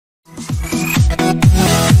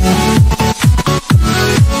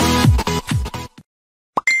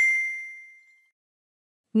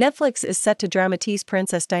Netflix is set to dramatise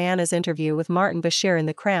Princess Diana's interview with Martin Bashir in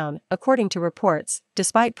The Crown, according to reports,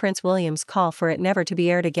 despite Prince William's call for it never to be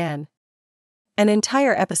aired again. An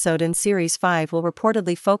entire episode in Series 5 will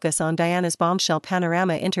reportedly focus on Diana's bombshell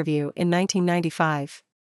Panorama interview in 1995.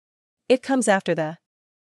 It comes after the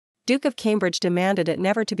Duke of Cambridge demanded it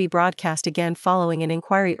never to be broadcast again following an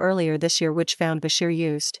inquiry earlier this year which found Bashir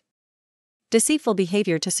used deceitful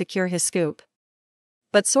behavior to secure his scoop.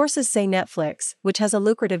 But sources say Netflix, which has a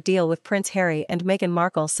lucrative deal with Prince Harry and Meghan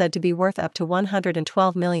Markle said to be worth up to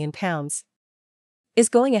 £112 million, is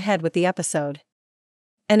going ahead with the episode.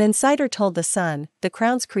 An insider told The Sun, The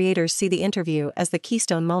Crown's creators see the interview as the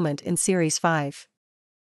keystone moment in Series 5.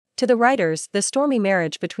 To the writers, the stormy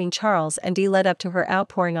marriage between Charles and Di led up to her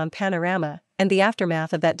outpouring on Panorama, and the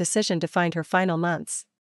aftermath of that decision defined her final months.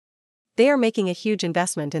 They are making a huge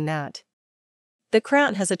investment in that. The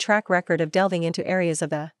Crown has a track record of delving into areas of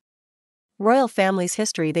the royal family's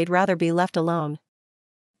history they'd rather be left alone.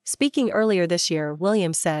 Speaking earlier this year,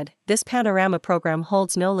 William said, "This Panorama program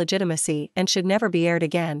holds no legitimacy and should never be aired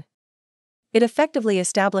again. It effectively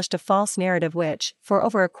established a false narrative which, for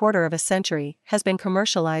over a quarter of a century, has been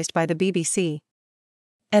commercialized by the BBC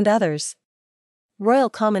and others." Royal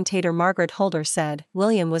commentator Margaret Holder said,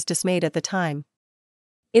 William was dismayed at the time.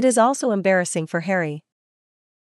 "It is also embarrassing for Harry.